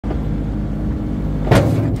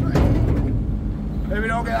Maybe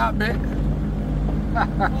don't get that bit.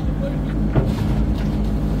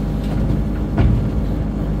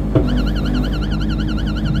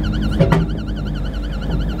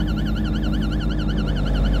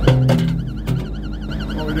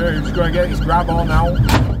 What we do is just going to get his grab on now.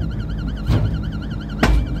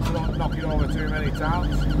 Don't knock it over too many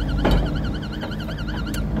times.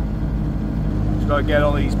 Just got to get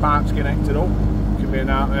all these pipes connected up. It can be a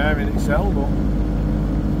nightmare in itself, but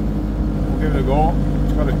we'll give it a go.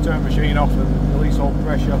 Just got to turn the machine off and release all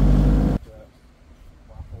pressure.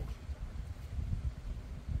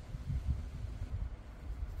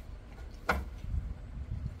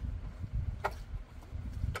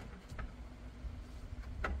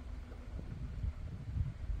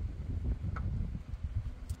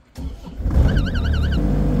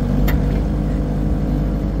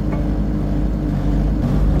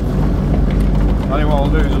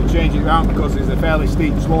 Change it round because there's a fairly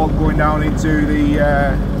steep slope going down into the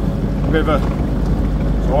river,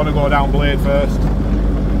 so I want to go down blade first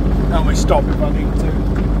and we stop if I need to.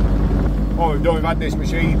 What we've done, we've had this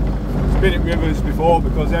machine, it's been in rivers before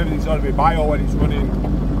because everything's got to be bio when it's running,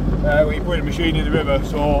 when you put a machine in the river.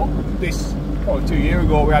 So this, probably 2 years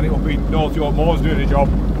ago, we had it up in North York Moors doing a job,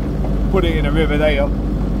 put it in a river there,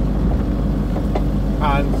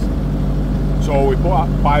 and so we put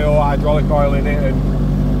bio hydraulic oil in it and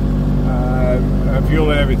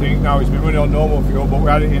fuel and everything. Now it's been running on normal fuel, but we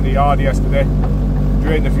had it in the yard yesterday,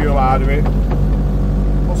 drained the fuel out of it,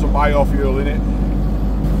 put some biofuel in it.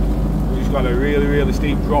 We just got a really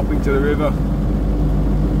steep drop into the river.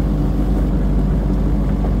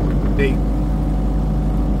 Deep.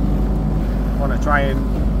 Want to try and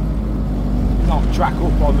not track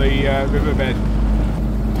up on the riverbed,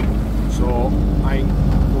 so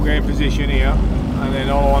we'll get in position here, and then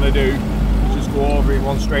all I want to do is just go over in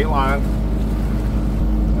one straight line.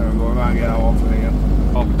 There we go, I might get that one from here.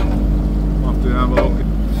 Oh, I'll have to have a look.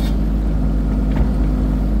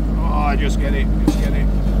 Oh, just get it, just get it.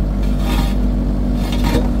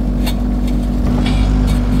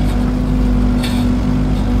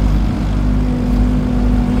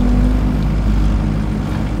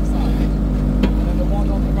 And then the one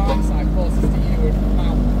on the right side closest to you would come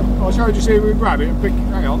out. Oh, sorry, just see if we can grab it and pick it.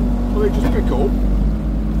 Hang on, will it just pick up?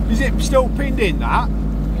 Is it still pinned in that?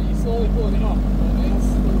 Yeah, you're slowly pulling it off.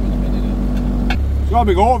 Got a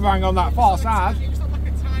big overhang on that far side. It was like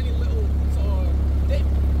a tiny little sort of dip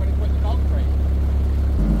when it went the concrete.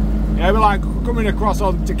 Yeah, we're like coming across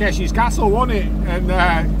on Takeshi's castle, wasn't it? And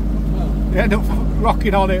they end up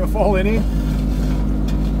rocking on it and falling in.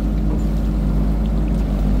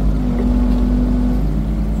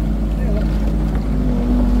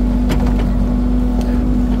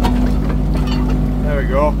 There we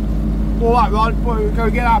go. Pull that rod, we're going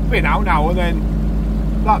to get that pin out now, and then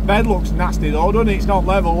that bed looks nasty though, doesn't it? It's not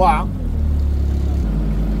level, that.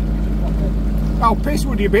 How pissed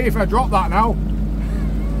would you be if I dropped that now?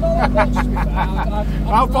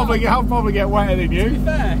 I'll probably get wetter than you. To be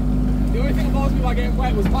fair, the only thing that bothers me about getting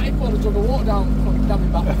wet was Matty poured a jug of water down my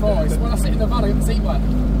back before. So when I sit in the van, I get the seat wet.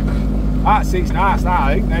 That seat's nice, that,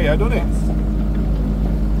 I think. There, doesn't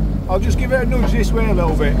it? I'll just give it a nudge this way a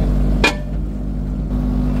little bit.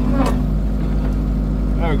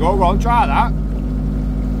 There we go, go on, try that.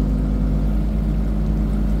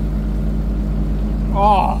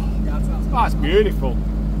 Oh, that's beautiful.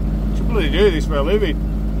 Should bloody do this for a living.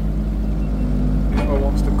 Whoever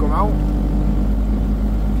wants to come out.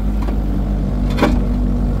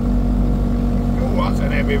 Oh, that's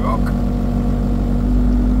an heavy rock.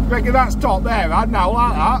 Reckon that's top there, I'd now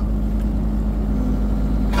like that.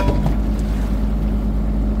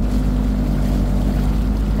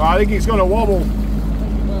 Well, I think it's going to wobble.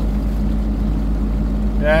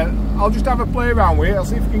 Yeah, I'll just have a play around with it. I'll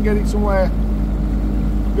see if I can get it somewhere a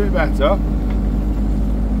bit better.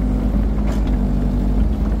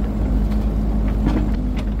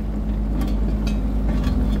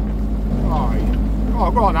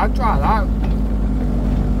 Oh, go on, I'd try that.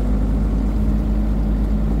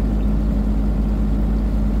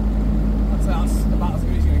 That's about as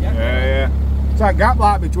good as you're going to get. Yeah. It's that gap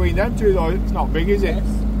like between them two though, it's not big, is it? Yes.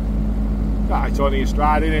 Ah, it's only a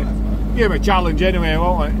stride, isn't it? Give him a challenge anyway,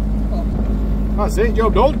 won't we? Oh. That's it,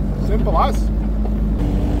 job done. Simple as.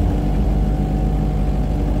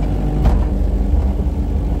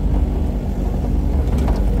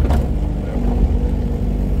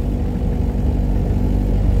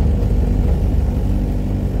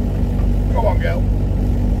 Go on, girl.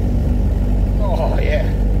 Oh, yeah.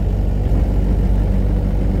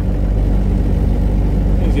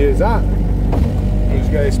 Easy as that.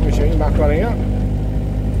 Just get this machine back on here.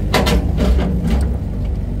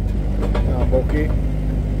 Now, bucket.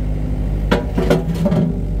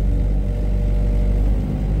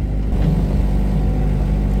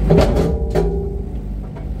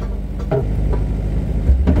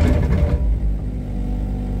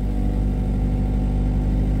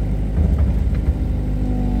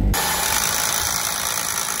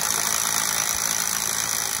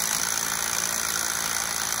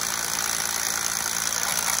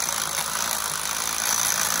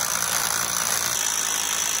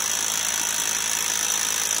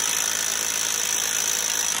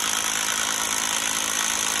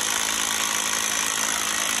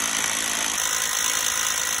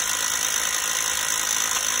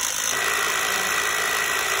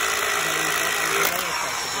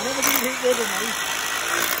 heat river, mate.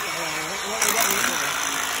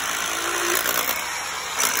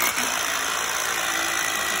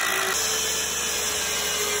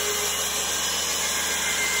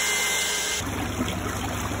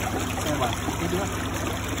 Come on,